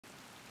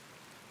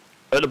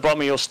At the bottom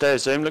of your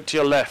stairs, Zoom, look to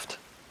your left.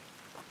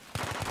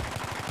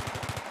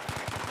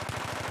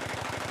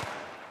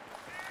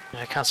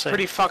 I can't see.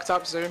 Pretty fucked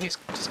up, Zoom. He's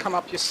just come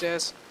up your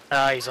stairs.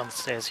 He's on the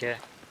stairs, yeah.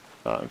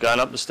 I'm going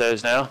up the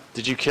stairs now.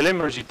 Did you kill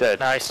him or is he dead?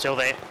 No, he's still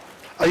there.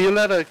 Are you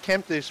allowed to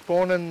camp their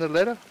spawn in the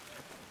ladder?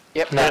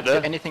 Yep, No, no,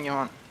 anything you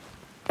want.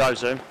 Go,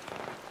 Zoom.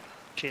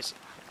 Cheers.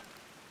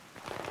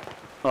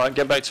 Alright,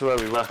 get back to where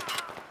we were.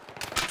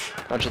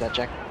 Roger that,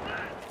 Jack.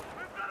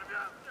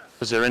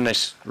 Because they're in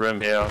this room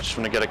here, I just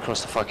want to get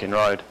across the fucking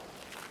road.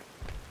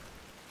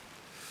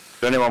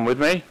 Is anyone with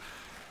me?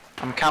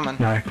 I'm coming.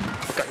 No.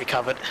 I've got you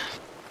covered.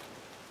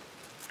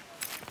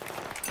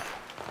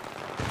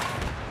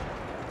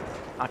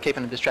 I'm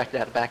keeping them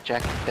distracted out the back,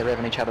 Jack. They're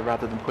revving each other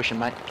rather than pushing,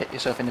 mate. Get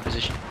yourself into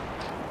position.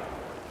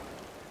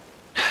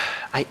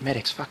 8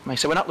 medics, fuck me.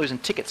 So we're not losing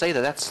tickets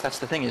either, that's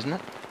the thing, isn't it?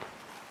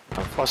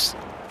 I've lost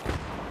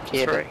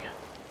Yeah, 3.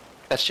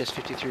 that's just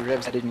 53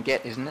 revs I didn't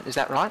get, isn't it? Is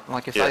that right?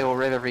 Like if Yeah. they all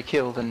rev every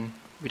kill, then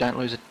we don't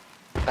lose it.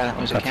 They don't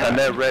lose a And count.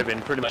 they're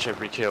revving pretty much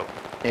every kill.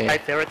 Yeah.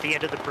 Mate, they're at the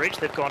end of the bridge.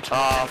 They've gone to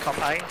comp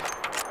A.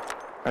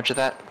 Roger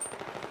that.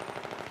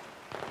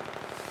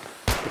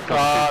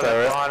 Oh,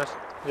 they're behind us.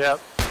 Yep.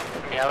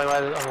 In the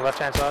alleyway on the left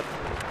hand side.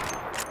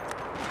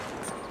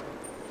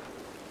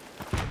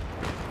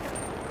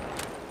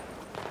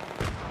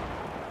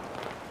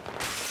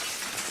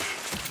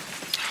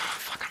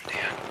 Fuck, I'm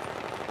down.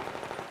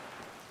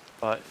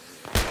 Right.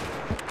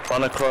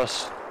 One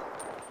across.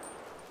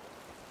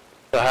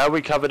 So how are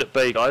we covered at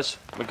B, guys?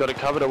 We got it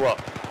covered or what?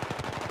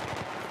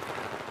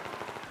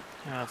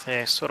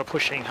 They're sort of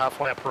pushing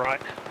halfway up right.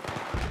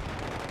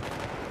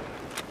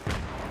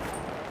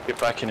 Get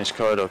back in this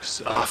corridor,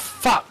 cause... Oh,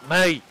 fuck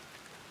me!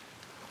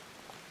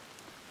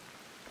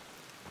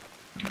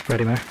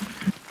 Ready, Mo?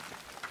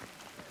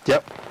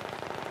 Yep.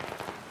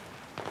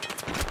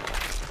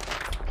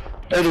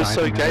 It is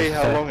so Diving gay over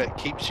how there. long it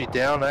keeps you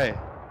down, eh?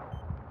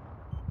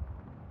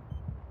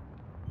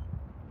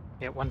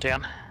 Yeah, one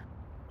down.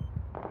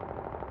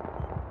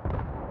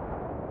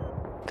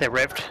 They're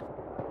revved.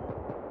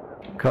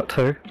 Got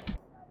 2.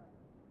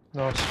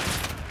 Nice.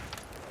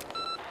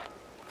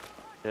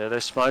 Yeah,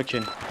 they're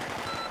smoking.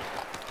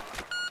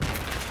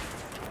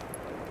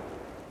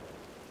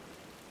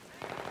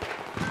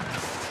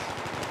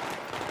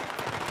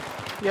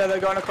 Yeah, they're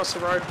going across the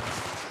road.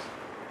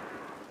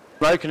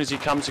 Smoking as he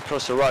comes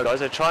across the road, guys.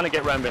 They're trying to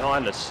get round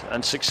behind us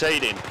and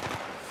succeeding.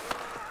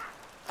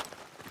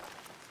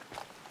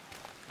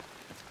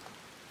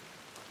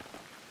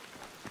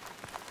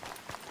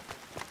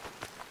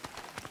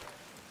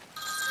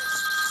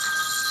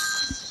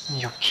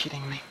 You're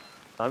kidding me.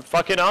 Don't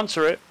fucking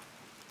answer it.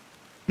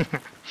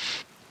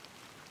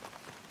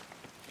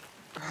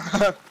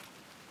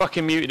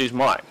 Fucking muted his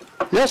mic.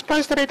 You're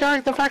supposed to be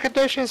doing the fucking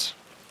dishes.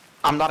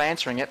 I'm not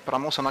answering it, but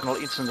I'm also not going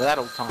to listen to that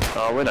all the time.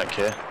 Oh, we don't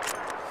care.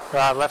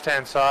 Right, left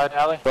hand side,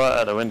 alley. Right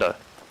out the window.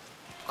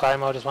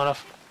 Claymore just went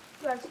off.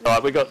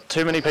 Alright, we got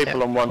too many people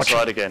Yeah. on one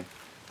side again.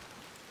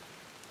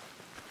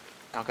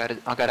 I'll go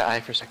to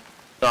A for a sec.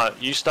 No,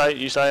 you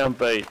stay on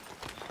B.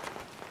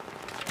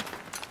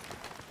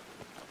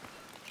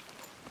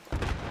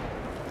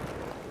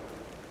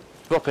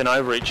 Dropping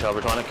over each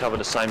other, trying to cover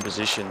the same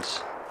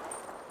positions.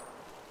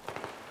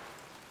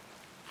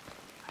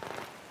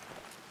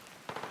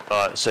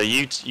 Alright, so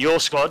your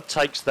squad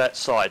takes that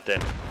side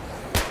then.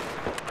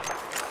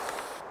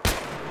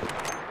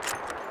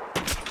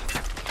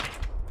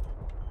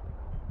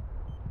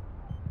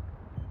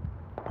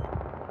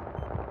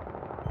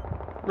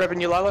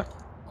 Revenue Lilo.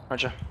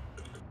 Roger.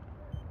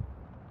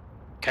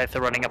 Okay,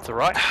 they're running up the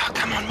right. Oh,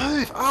 come on,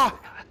 move! Oh,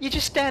 you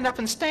just stand up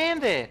and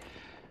stand there.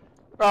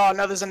 Oh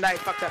no, there's a nade.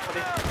 Fuck that, buddy.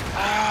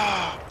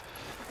 Oh,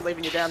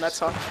 Leaving you down that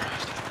time.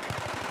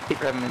 keep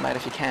revving me, mate,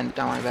 if you can.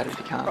 Don't worry about it if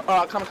you can't.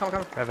 Alright, come.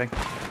 Revving.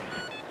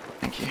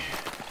 Thank you.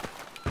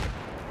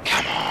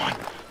 Come on!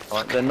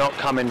 Right, they're not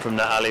coming from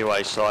the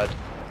alleyway side.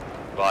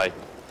 Right.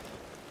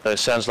 So it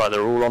sounds like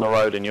they're all on the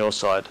road in your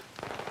side.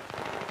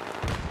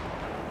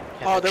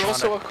 Oh, they're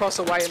also across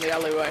the way in the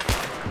alleyway.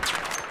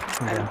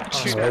 Yeah.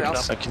 Shoot Alright.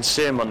 else. I can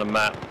see them on the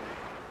map.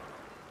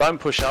 Don't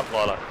push up,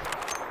 Lilo.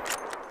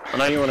 I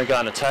know you want to go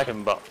and attack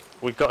them, but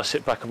we've got to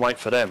sit back and wait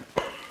for them.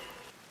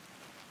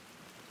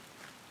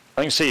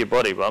 I can see your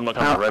body, but I'm not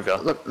going to rev you.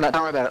 Look, no,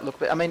 don't worry about it. Look,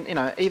 I mean, you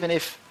know, even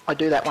if I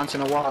do that once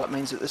in a while, it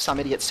means that there's some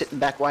idiot sitting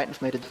back waiting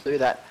for me to do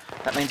that.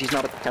 That means he's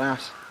not attacking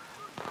us.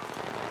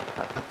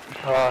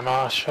 Oh,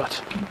 nice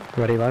shot.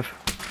 Ready, Live?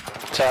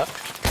 What's up?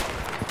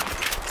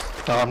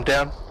 Oh, I'm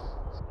down.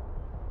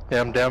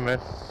 Yeah, I'm down, man.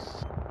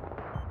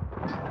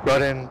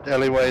 Right in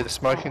alleyway, the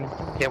smoking.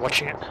 Yeah,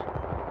 watching it.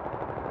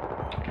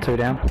 2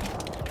 down.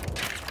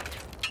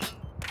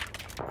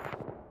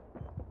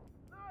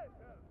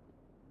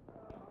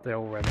 They're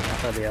all revving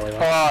outside the alleyway.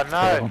 Oh, Two no.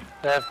 of them.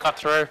 They've cut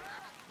through.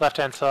 Left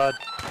hand side.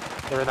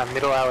 They're in that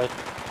middle alley.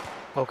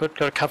 All good,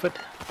 got it covered.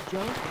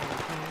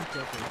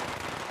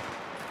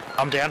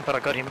 I'm down, but I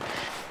got him.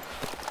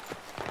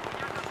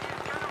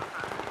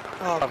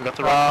 I've got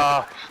the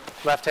right. Oh,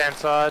 left hand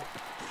side.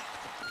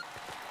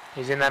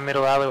 He's in that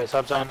middle alley with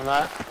subzone and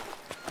that.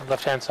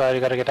 Left hand side,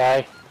 you gotta get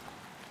A.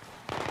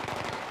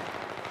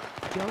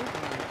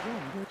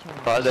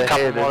 Right, they're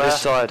Couple here, they're more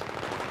this there. side.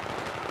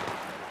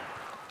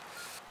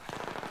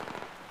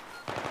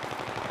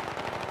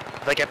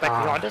 They get back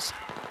behind us.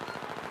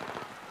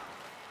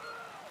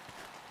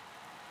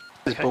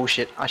 This is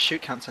bullshit. I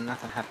shoot cunts and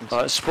nothing happens.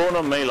 Right, spawn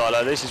on me,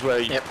 Lilo. This is where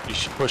you, Yep. you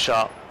should push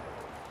up.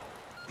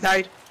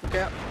 Nade, look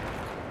out.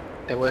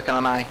 They're working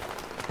on A.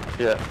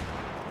 Yeah.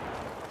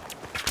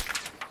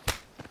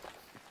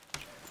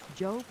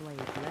 Joe Blaze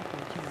left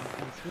your channel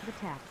with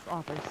attacks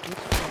offers switch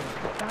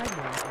players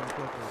sidewalk and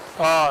focus.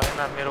 Oh, in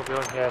that middle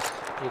building, yes.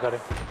 You got him.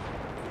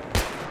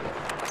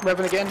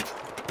 Revving again.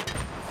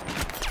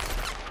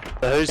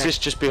 So who's this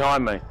just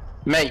behind me?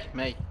 Me.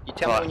 You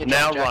tell me when Right, you're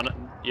now Jack.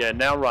 run. Yeah,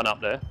 now run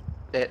up there.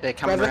 They're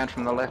coming Revving. around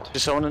from the left.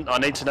 Just I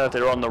need to know if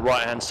they're on the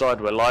right hand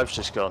side where Live's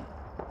just gone.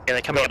 Yeah,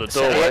 they're coming Got up the the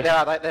doorway. center.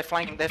 Yeah, they are. They're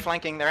flanking. They're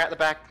flanking. They're out the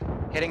back,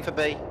 heading for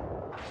B.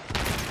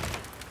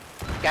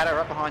 Gatto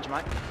right behind you,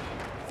 mate.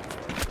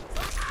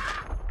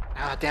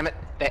 Ah, damn it.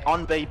 They're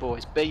on B,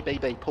 boys. B.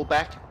 Pull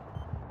back.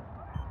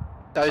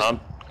 Those. Can't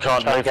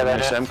Trying to move get from that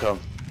this out. MCOM.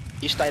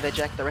 You stay there,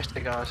 Jack. The rest of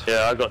the guys.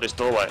 Yeah, I got this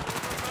doorway.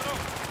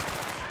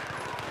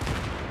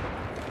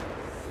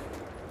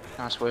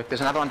 Nice work.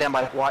 There's another one down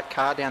by that white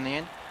car down the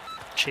end.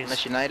 Jeez.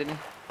 Unless you naded him.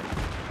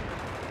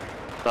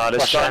 No, they're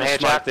Watch starting down to here,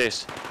 smoke Jack.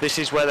 this. This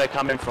is where they're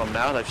coming from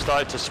now. They've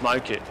started to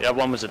smoke it. The other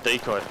one was a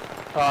decoy.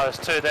 Oh, there's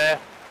two there.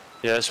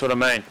 Yeah, that's what I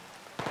mean.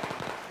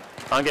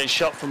 I'm getting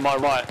shot from my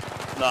right.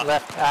 No,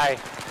 Left A.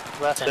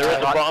 Left they're at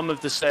the right. bottom of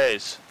the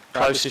stairs,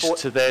 Right, there's closest four-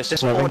 to their There's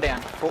spawn. four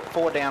down.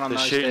 Four down on They're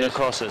those shooting stairs.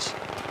 across us.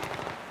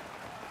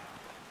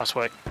 Nice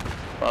work.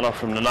 Run off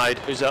from the nade.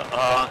 Who's up?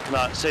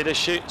 No, see the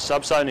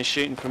subzone is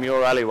shooting from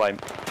your alleyway.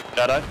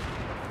 Shadow?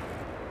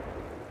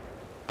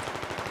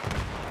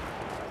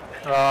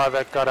 Oh,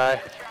 they've got A.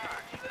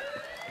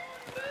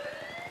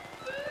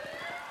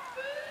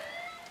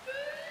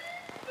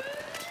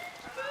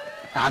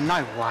 Ah,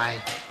 no way.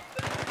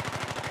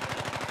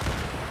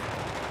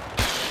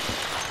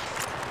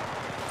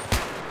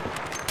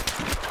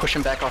 Push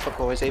him back off it,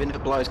 boys. Even if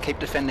it blows, keep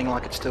defending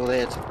like it's still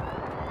there. It's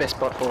the best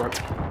spot for it.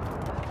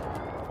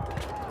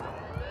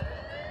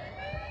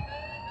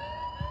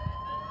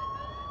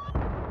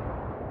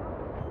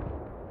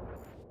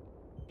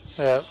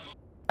 Yeah.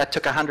 That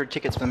took 100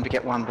 tickets for them to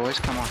get one, boys.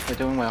 Come on, we're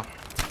doing well.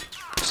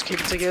 Just keep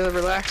it together,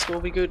 relax,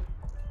 we'll be good.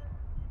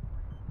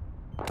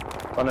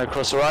 Run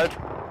across the road.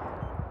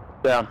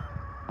 Down.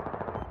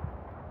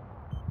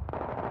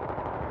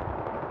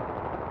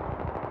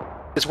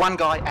 There's one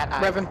guy at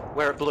A. Revan.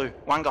 We're at blue.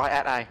 One guy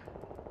at A.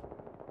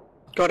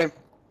 Got him.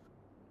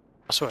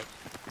 Nice work.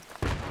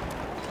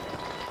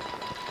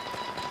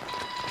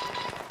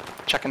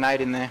 Chuck a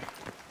nade in there.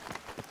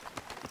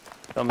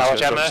 I'm How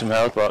just much gonna drop ammo? some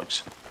health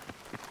box.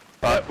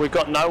 Right, we've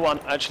got no one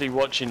actually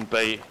watching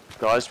B,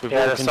 guys. We've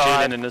Yeah, all the congealed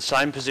side. in the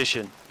same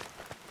position.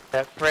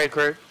 Yep. Red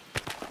group.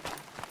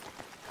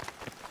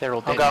 They're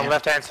all I'm dead going now.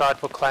 left hand side,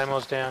 put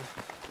claymores down.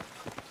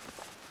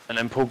 And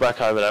then pull back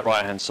over that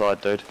right hand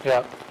side, dude.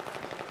 Yep.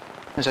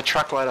 There's a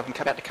truckload of them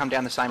about to come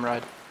down the same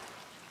road.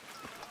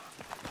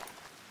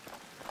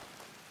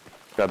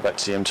 Go back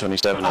to the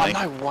M27, Oh, I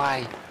think. no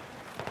way.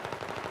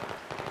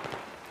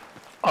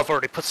 I've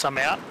already put some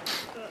out.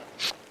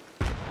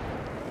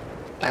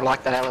 They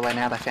like that alleyway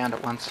now. They found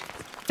it once.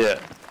 Yeah.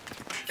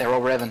 They're all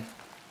revving.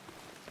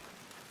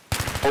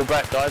 Pull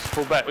back, guys.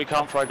 Pull back. We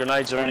can't throw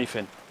grenades or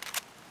anything.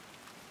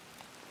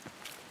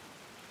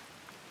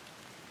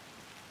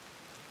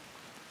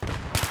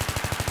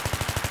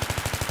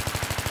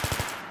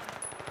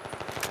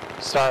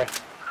 Sorry.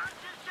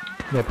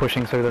 They're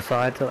pushing through the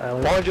side to the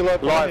alley. Behind you,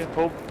 lad. behind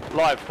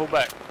Live, pull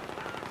back.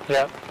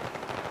 Yep.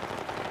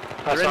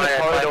 They're in the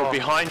corridor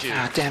behind you.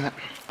 Ah, damn it.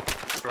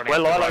 Running Where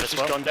up the road Lilo's as just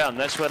well. gone down,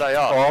 that's where they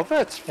are. Oh,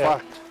 that's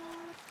fucked.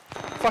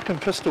 Fucking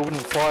pistol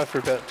wouldn't fire for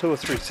about 2 or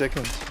 3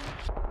 seconds.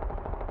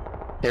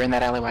 They're in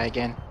that alleyway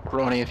again.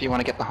 Ronnie, if you want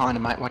to get behind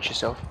them, mate, watch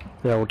yourself.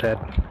 They're all dead.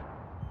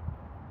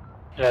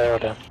 Yeah, they're all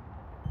down.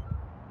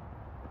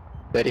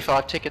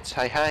 35 tickets,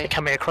 hey, hey. They're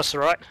coming across the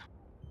right.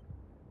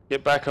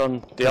 Get back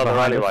on the They're other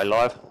behind alleyway, us.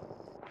 Live.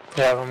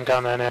 Yeah, I'm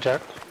going there now,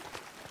 Jack.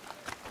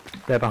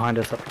 They're behind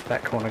us up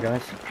that corner,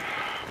 guys.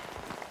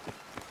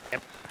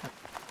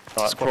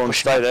 Right, Squad Prawn,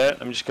 pushing stay up. there.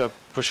 I'm just going to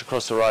push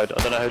across the road.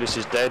 I don't know who this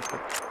is dead.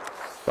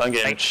 But I'm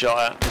getting Thanks.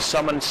 shot at. There's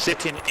someone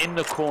sitting in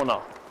the corner.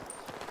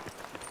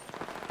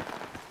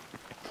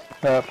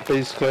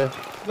 B's clear.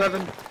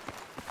 Revving.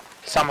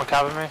 Someone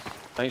cover me.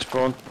 Thanks,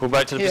 Prawn. Pull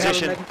back to the Yeah, have a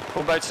position. med.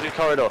 Pull back to the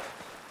corridor.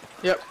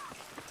 Yep.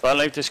 Don't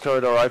leave this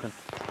corridor open.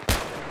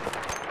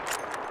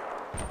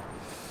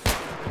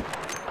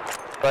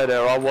 Stay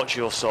there, I'll watch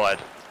your side.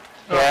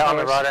 Yeah, on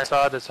the nice. right hand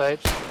side, there's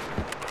heaps.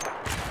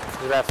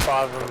 There's about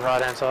 5 on the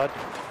right hand side.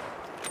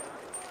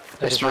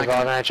 They're just smoking.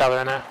 reviving each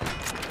other now.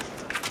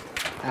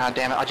 Ah,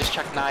 damn it, I just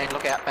chucked nade.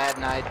 Look out, bad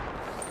nade.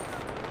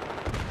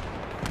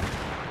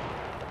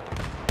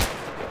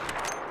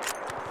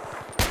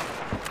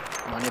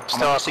 Come on, I'm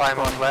Still on a 6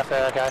 claymore left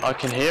there, okay. I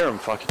can hear him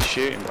fucking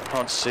shooting, but I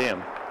can't see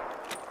him.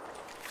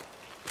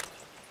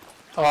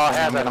 Oh, how's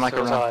I'm that gonna make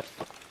a run. suicide?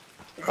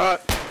 Right.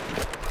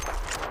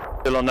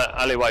 Still on that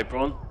alleyway,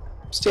 Braun.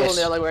 Still Yes. in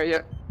the alleyway,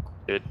 yeah.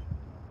 Good.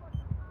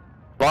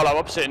 Lilo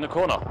opposite in the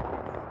corner.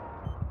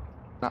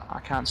 No, I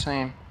can't see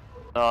him.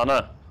 Oh,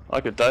 no. I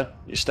could though.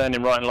 You're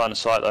standing right in line of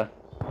sight though.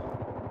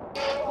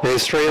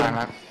 There's 3 of No, them.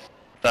 mate.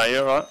 No,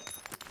 you're alright.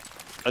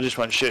 I just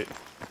won't shoot.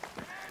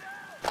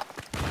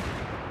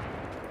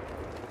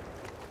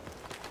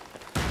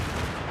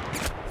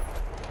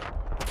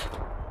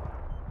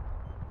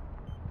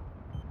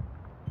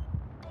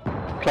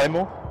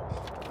 Claymore.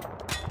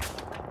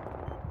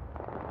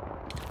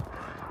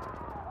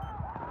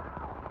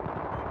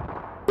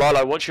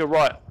 Lilo, watch your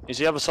right. Is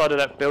the other side of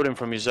that building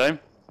from your zoom?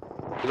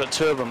 We've got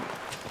 2 of them.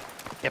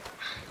 Yep.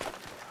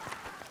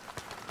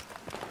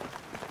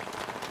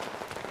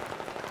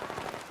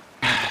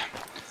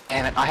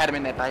 Damn it, I had them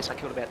in their base. I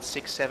killed about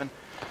 6, 7.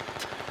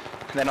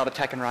 They're not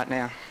attacking right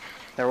now.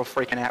 They're all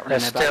freaking out They're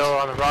around their still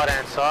base. on the right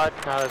hand side.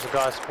 No, there's a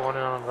guy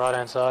spawning on the right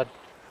hand side.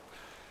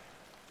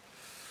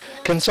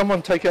 Can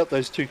someone take out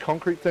those 2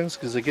 concrete things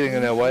because they're getting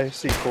in our way?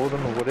 C4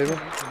 them or whatever.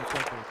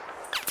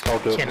 I'll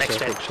do it Yeah, next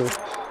myself, step.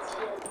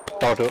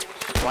 actually. I'll do it.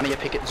 One of you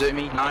pick it,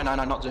 Zoomy. No,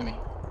 not Zoomy.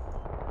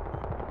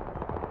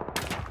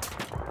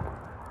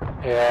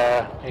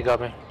 Yeah, he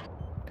got me.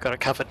 Got it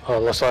covered. Oh,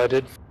 looks like I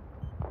did.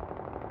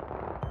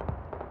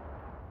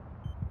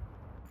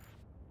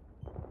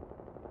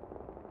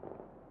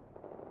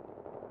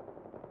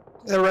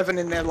 They're revving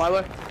in there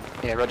lower.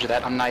 Yeah, roger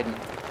that. I'm nading.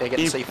 They're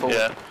getting C4.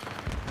 Yeah.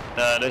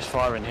 No, there's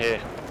fire in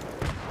here.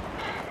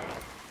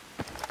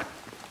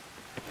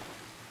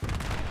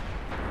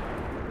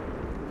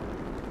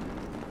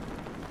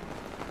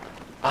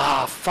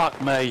 Ah, fuck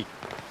me.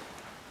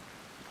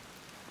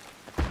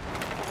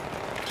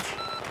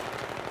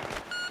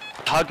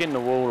 Hugging the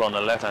wall on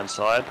the left hand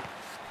side.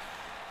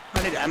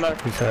 I need ammo.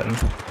 He's hurting.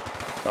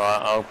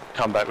 Alright, I'll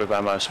come back with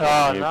ammo. Oh,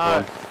 spawning you,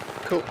 no.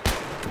 Cool.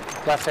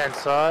 Left hand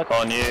side.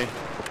 Braun. On you.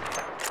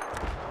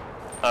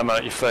 Ammo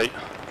at your feet.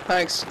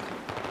 Thanks.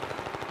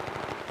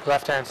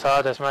 Left hand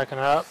side, they're smoking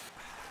it up.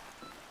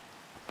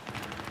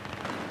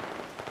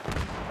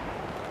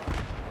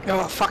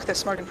 Oh fuck, they're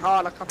smoking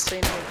hard. I can't see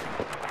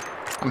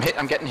anything.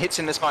 I'm getting hits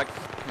in the smoke.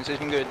 This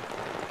isn't good.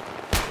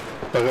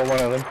 I got one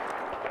of them.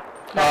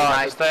 Oh,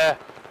 mate. it's there.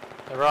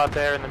 They're right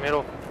there in the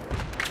middle.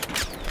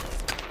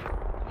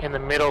 In the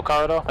middle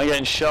corridor. I'm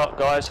getting shot,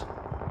 guys.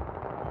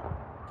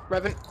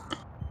 Revving.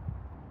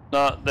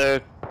 No,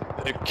 they're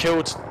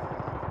killed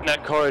in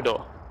that corridor.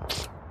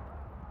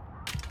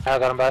 I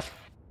got them both.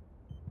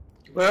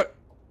 Work.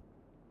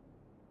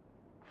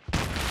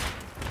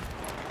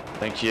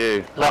 Thank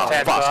you. Left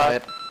hand fuck,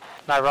 side. I-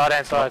 No, right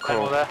hand side. Oh, cool.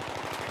 Cool. There.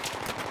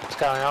 It's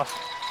going off.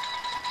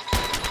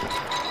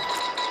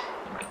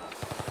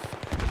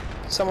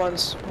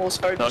 Someone's more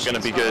so. Not going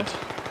to be good.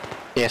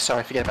 Yeah,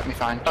 sorry, forget about my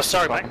phone. Oh,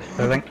 sorry, mate.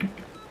 Moving.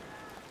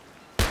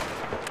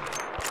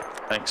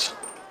 Thanks.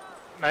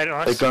 Mate, A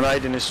nice.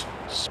 grenade in this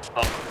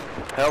spot.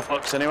 Health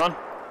box, anyone?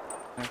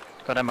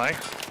 Got ammo.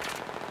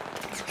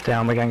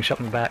 Down, we're getting shot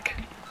in the back.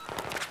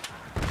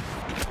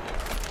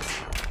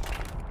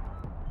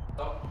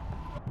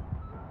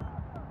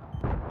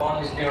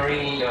 Phone is been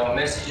ringing, your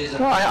messages.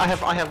 No, I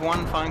have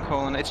one phone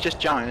call and it's just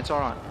Joan. It's all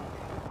right.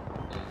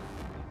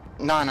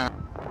 No.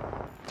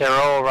 They're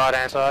all right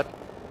hand side.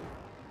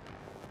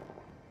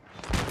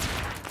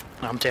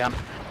 I'm down.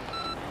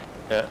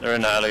 Yeah, they're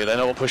in the alley. They're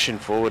not pushing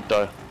forward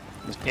though.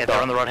 Yeah,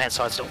 they're on the right hand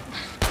side still.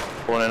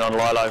 Spawning on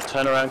Lilo.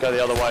 Turn around, go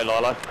the other way,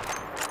 Lilo.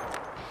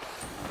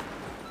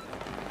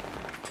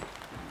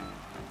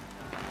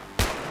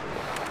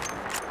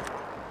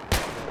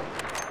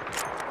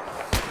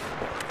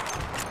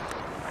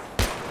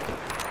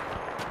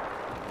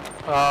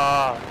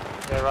 Oh,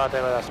 they're right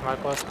there where that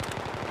smoke was.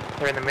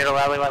 They're in the middle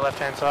alleyway, left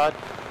hand side.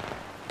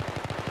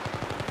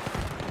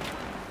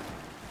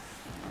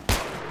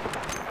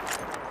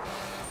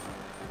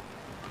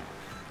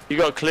 You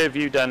got a clear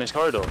view down this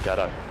corridor,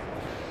 Gatto.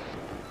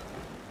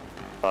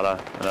 Lilo.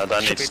 And I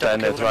don't Should need to be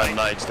stand there double killed,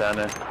 throwing nades down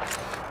there.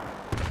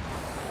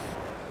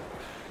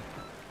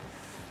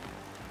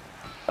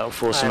 That'll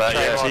force them out,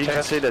 play yeah. So more you can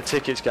test. see the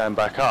tickets going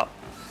back up.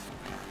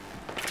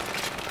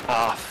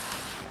 Ah,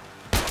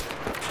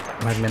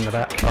 Moving in the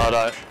back. I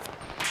don't.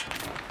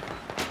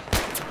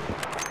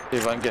 See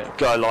if I can get.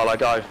 Go, Lilo,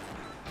 go.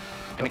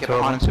 Gonna get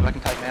behind and see if I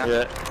can take them out.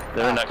 Yeah,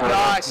 they're in that corridor.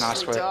 Nice.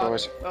 Nice work, done.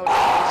 boys. Well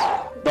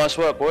done. Nice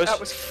work, boys. That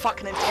was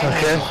fucking intense.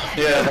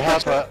 Okay. Yeah, The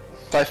hard part.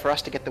 So for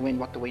us to get the win,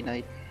 what do we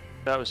need?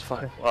 that was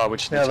fucking. Oh, we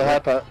just need Now to the win.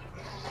 hard part.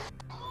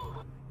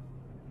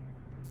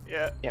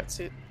 Yeah. Yep. That's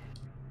it.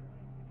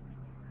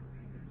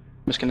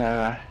 I'm just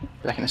gonna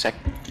be back in a sec.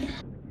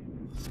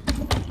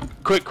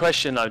 Quick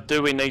question though,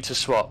 do we need to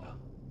swap?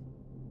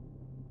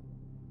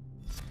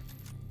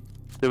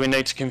 Do we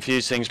need to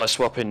confuse things by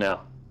swapping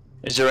now?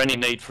 Is there any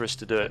need for us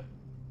to do it?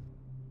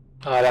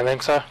 I don't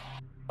think so.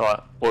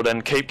 Alright, well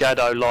then keep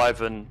Gaddo,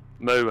 Live and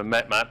Moo and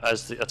Metmap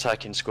as the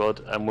attacking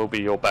squad and we'll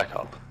be your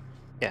backup.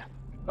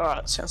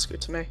 Alright, sounds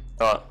good to me.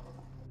 Alright.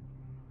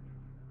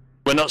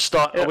 We're not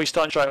Yeah. are we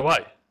starting straight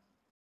away?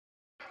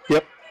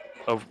 Yep.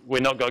 We're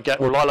not got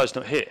well Lilo's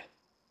not here.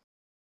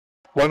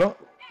 Why not?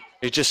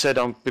 He just said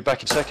I'll be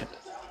back in second.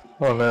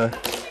 Oh no.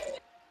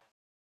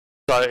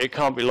 So it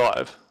can't be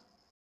live.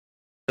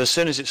 As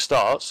soon as it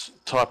starts,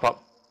 type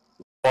up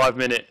 5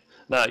 minute.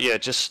 No, yeah,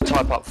 just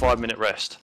type up 5 minute rest.